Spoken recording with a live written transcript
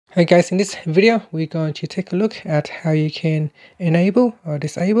Hi guys, in this video we're going to take a look at how you can enable or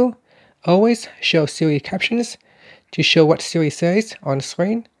disable always show Siri captions to show what Siri says on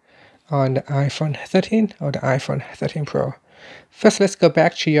screen on the iPhone 13 or the iPhone 13 Pro. First, let's go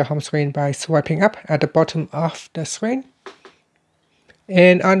back to your home screen by swiping up at the bottom of the screen.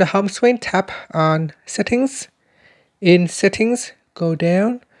 And on the home screen, tap on Settings. In Settings, go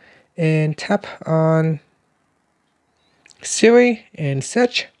down and tap on Siri and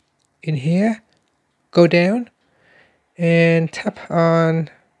Search. In here, go down and tap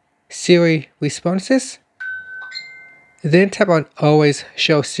on Siri Responses. Then tap on Always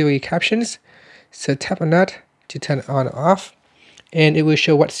Show Siri Captions. So tap on that to turn it on or off, and it will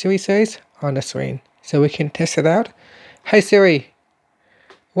show what Siri says on the screen. So we can test it out. Hi Siri,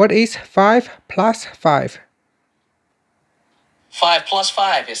 what is 5 plus 5? 5 plus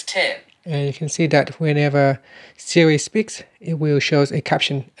 5 is 10. And you can see that whenever Siri speaks, it will show a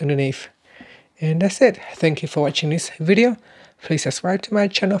caption underneath. And that's it. Thank you for watching this video. Please subscribe to my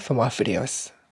channel for more videos.